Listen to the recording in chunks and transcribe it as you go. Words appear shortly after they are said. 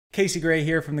Casey Gray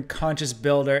here from The Conscious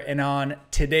Builder, and on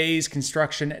today's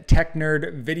Construction Tech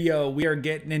Nerd video, we are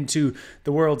getting into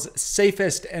the world's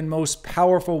safest and most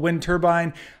powerful wind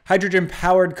turbine,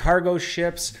 hydrogen-powered cargo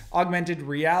ships, augmented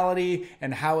reality,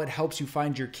 and how it helps you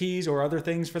find your keys or other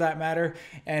things for that matter,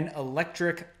 and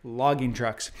electric logging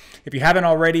trucks. If you haven't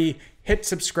already, hit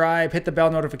subscribe, hit the bell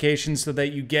notification so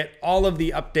that you get all of the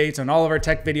updates on all of our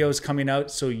tech videos coming out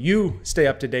so you stay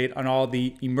up to date on all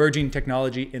the emerging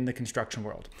technology in the construction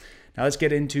world. Now let's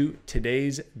get into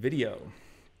today's video.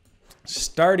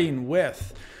 Starting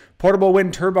with portable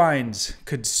wind turbines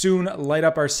could soon light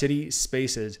up our city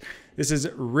spaces. This is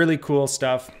really cool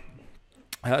stuff.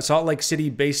 Salt Lake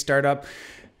City-based startup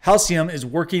Halcyon is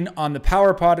working on the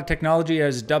PowerPod technology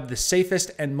as dubbed the safest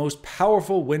and most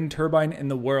powerful wind turbine in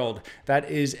the world.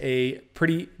 That is a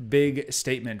pretty big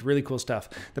statement. Really cool stuff.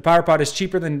 The PowerPod is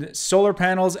cheaper than solar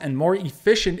panels and more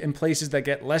efficient in places that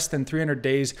get less than 300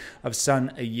 days of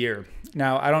sun a year.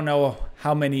 Now, I don't know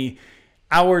how many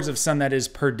hours of sun that is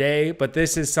per day, but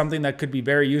this is something that could be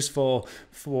very useful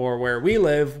for where we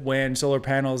live when solar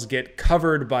panels get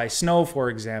covered by snow,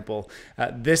 for example.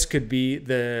 This could be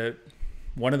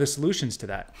one of the solutions to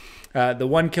that. The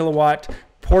 1 kilowatt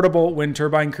portable wind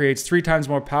turbine creates 3 times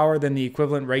more power than the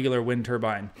equivalent regular wind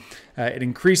turbine. It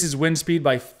increases wind speed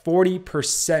by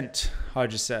 40%,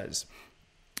 Hodges says.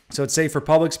 So it's safe for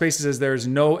public spaces as there's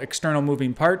no external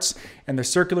moving parts, and the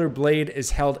circular blade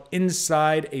is held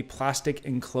inside a plastic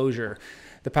enclosure.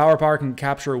 The PowerPod can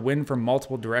capture wind from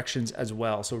multiple directions as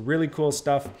well. So really cool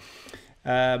stuff.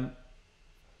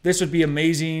 This would be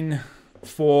amazing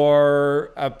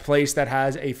for a place that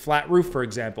has a flat roof, for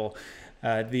example.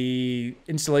 The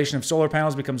installation of solar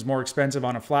panels becomes more expensive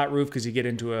on a flat roof because you get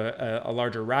into a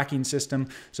larger racking system.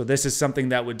 So this is something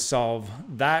that would solve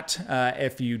that.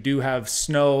 If you do have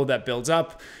snow that builds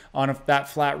up on that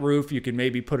flat roof, you can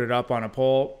maybe put it up on a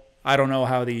pole. I don't know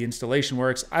how the installation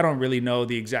works. I don't really know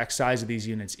the exact size of these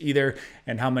units either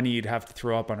and how many you'd have to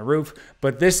throw up on a roof.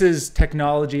 But this is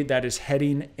technology that is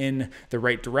heading in the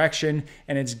right direction,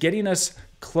 and it's getting us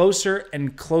closer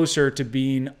and closer to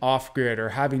being off-grid or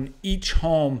having each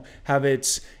home have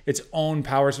its own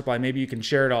power supply. Maybe you can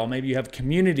share it all. Maybe you have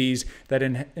communities that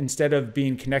instead of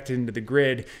being connected into the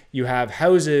grid, you have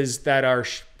houses that are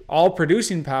all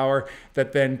producing power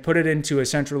that then put it into a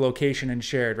central location and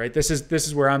shared, right? This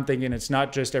is where I'm thinking it's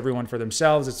not just everyone for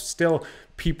themselves. It's still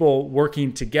people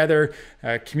working together,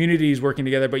 communities working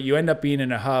together, but you end up being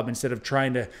in a hub instead of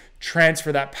trying to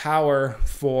transfer that power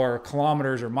for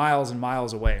kilometers or miles and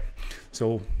miles away.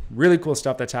 So really cool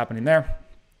stuff that's happening there.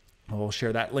 We'll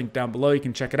share that link down below. You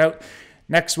can check it out.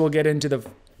 Next, we'll get into the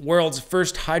world's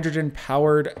first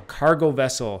hydrogen-powered cargo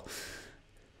vessel.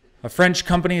 A French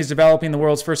company is developing the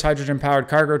world's first hydrogen-powered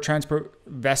cargo transport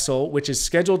vessel, which is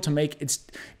scheduled to make its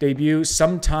debut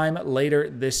sometime later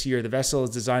this year. The vessel is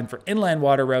designed for inland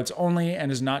water routes only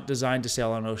and is not designed to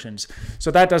sail on oceans. So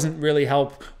that doesn't really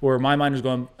help where my mind was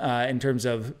going in terms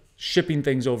of shipping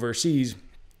things overseas.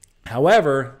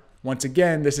 However, once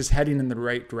again, this is heading in the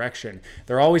right direction.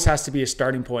 There always has to be a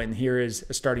starting point, and here is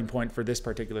a starting point for this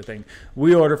particular thing.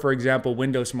 We order, for example,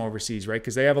 windows from overseas, right?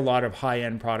 Because they have a lot of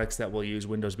high-end products that we'll use,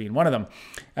 windows being one of them.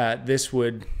 This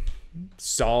would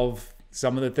solve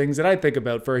some of the things that I think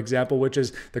about, for example, which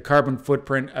is the carbon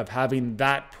footprint of having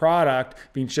that product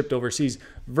being shipped overseas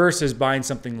versus buying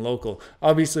something local.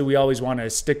 Obviously, we always want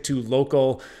to stick to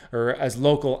local or as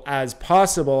local as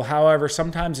possible. However,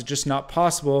 sometimes it's just not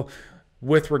possible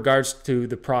with regards to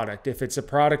the product. If it's a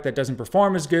product that doesn't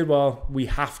perform as good, well, we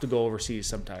have to go overseas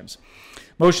sometimes.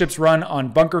 Most ships run on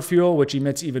bunker fuel, which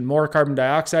emits even more carbon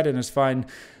dioxide and is fine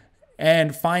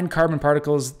carbon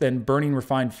particles than burning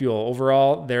refined fuel.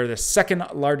 Overall, they're the second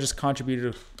largest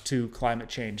contributor to climate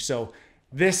change. So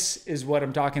this is what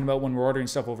I'm talking about when we're ordering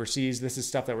stuff overseas. This is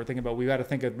stuff that we're thinking about. We got to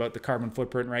think about the carbon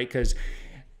footprint, right? Because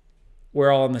we're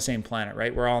all on the same planet,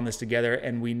 right? We're all in this together,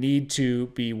 and we need to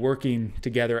be working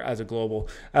together as a global.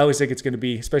 I always think it's going to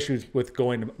be, especially with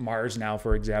going to Mars now,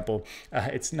 for example,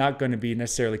 it's not going to be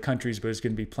necessarily countries, but it's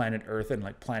going to be planet Earth and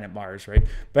like planet Mars, right?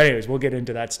 But anyways, we'll get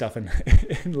into that stuff in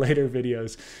later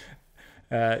videos.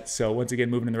 So once again,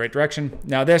 moving in the right direction.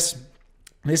 Now this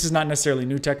is not necessarily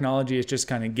new technology. It's just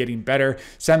kind of getting better.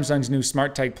 Samsung's new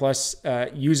Smart Tag Plus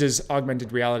uses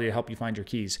augmented reality to help you find your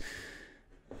keys.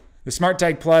 The Smart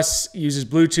Tag Plus uses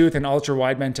Bluetooth and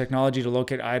ultra-wideband technology to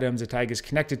locate items a tag is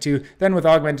connected to. Then with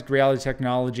augmented reality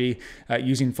technology,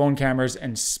 using phone cameras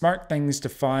and SmartThings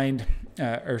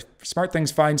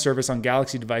Find service on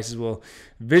Galaxy devices will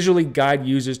visually guide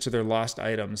users to their lost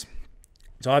items.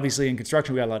 So obviously in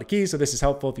construction, we got a lot of keys, so this is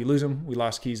helpful if you lose them. We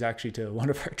lost keys actually to one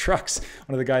of our trucks.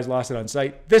 One of the guys lost it on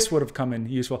site. This would have come in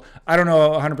useful. I don't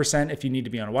know 100% if you need to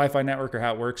be on a Wi-Fi network or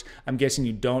how it works. I'm guessing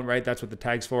you don't, right? That's what the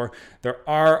tag's for. There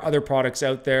are other products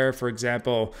out there. For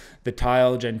example, the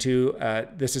Tile Gen 2.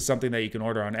 This is something that you can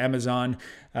order on Amazon.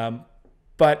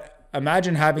 But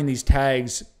imagine having these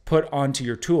tags put onto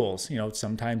your tools. You know,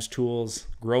 sometimes tools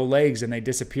grow legs and they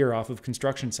disappear off of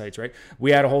construction sites, right?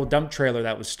 We had a whole dump trailer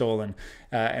that was stolen,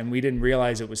 and we didn't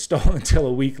realize it was stolen until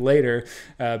a week later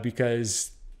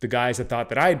because the guys had thought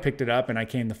that I had picked it up, and I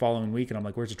came the following week and I'm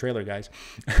like, where's the trailer, guys?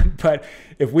 But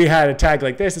if we had a tag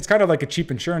like this, it's kind of like a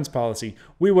cheap insurance policy.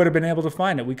 We would have been able to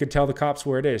find it. We could tell the cops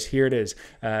where it is. Here it is.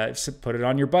 Put it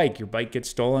on your bike. Your bike gets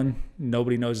stolen.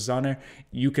 Nobody knows it's on there.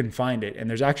 You can find it. And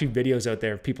there's actually videos out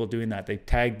there of people doing that. They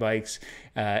tag bikes.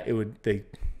 They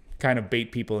kind of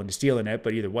bait people into stealing it,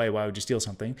 but either way, why would you steal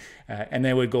something? And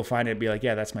they would go find it and be like,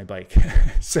 yeah, that's my bike.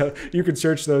 So you can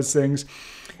search those things.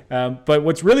 But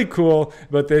what's really cool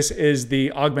about this is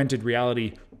the augmented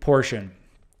reality portion.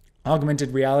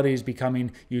 Augmented reality is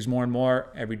becoming used more and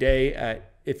more every day.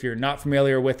 If you're not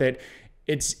familiar with it,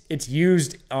 it's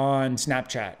used on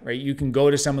Snapchat, right? You can go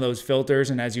to some of those filters,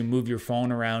 and as you move your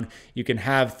phone around, you can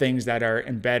have things that are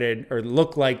embedded or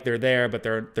look like they're there, but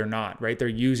they're not, right? They're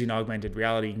using augmented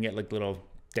reality. You can get like little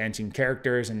dancing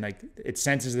characters, and like it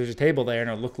senses there's a table there, and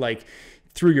it'll look like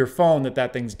through your phone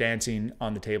that thing's dancing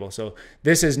on the table. So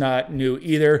this is not new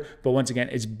either, but once again,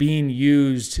 it's being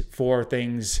used for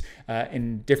things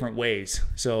in different ways.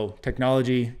 So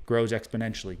technology grows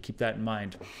exponentially. Keep that in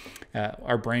mind.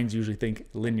 Our brains usually think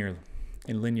in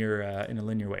a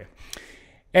linear way.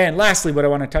 And lastly, what I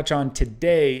want to touch on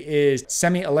today is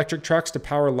semi-electric trucks to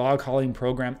power log hauling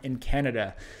program in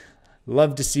Canada.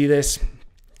 Love to see this.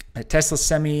 Tesla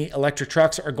semi-electric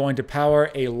trucks are going to power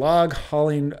a log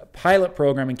hauling pilot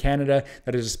program in Canada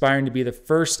that is aspiring to be the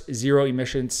first zero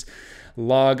emissions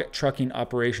log trucking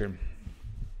operation.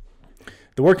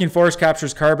 The working forest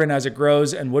captures carbon as it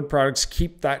grows, and wood products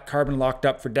keep that carbon locked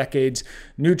up for decades.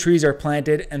 New trees are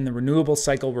planted and the renewable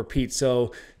cycle repeats.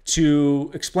 So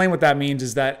to explain what that means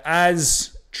is that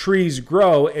as trees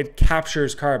grow, it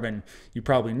captures carbon. You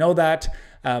probably know that.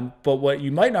 But what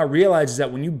you might not realize is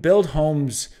that when you build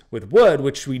homes with wood,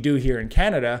 which we do here in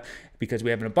Canada, because we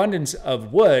have an abundance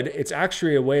of wood, it's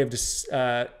actually a way of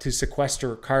to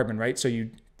sequester carbon, right? So you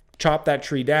chop that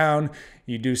tree down,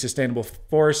 you do sustainable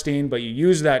foresting, but you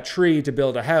use that tree to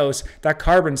build a house, that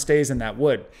carbon stays in that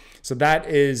wood. So that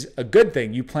is a good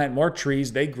thing. You plant more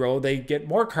trees, they grow, they get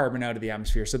more carbon out of the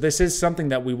atmosphere. So this is something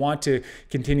that we want to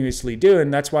continuously do,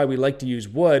 and that's why we like to use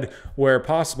wood where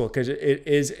possible, because it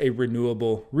is a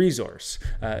renewable resource.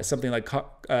 Something like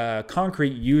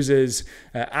concrete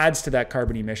adds to that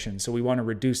carbon emission, so we want to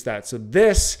reduce that. So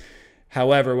this,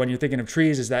 however, when you're thinking of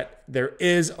trees, is that there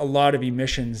is a lot of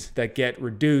emissions that get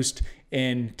reduced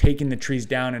in taking the trees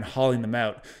down and hauling them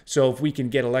out. So if we can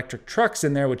get electric trucks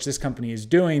in there, which this company is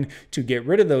doing, to get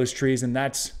rid of those trees, and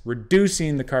that's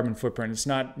reducing the carbon footprint. It's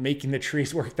not making the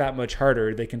trees work that much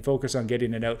harder. They can focus on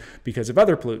getting it out because of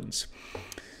other pollutants.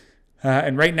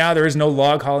 And right now there is no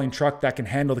log hauling truck that can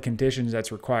handle the conditions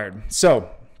that's required. So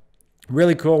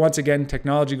really cool. Once again,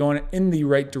 technology going in the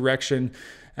right direction.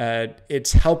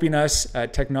 It's helping us.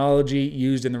 Technology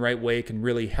used in the right way can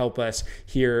really help us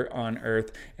here on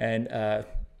Earth. And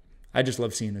I just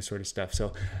love seeing this sort of stuff.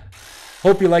 So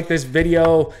hope you like this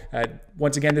video.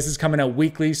 Once again, this is coming out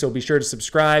weekly, so be sure to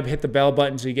subscribe, hit the bell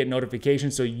button so you get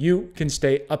notifications so you can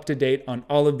stay up to date on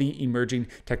all of the emerging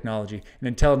technology. And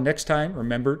until next time,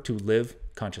 remember to live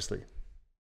consciously.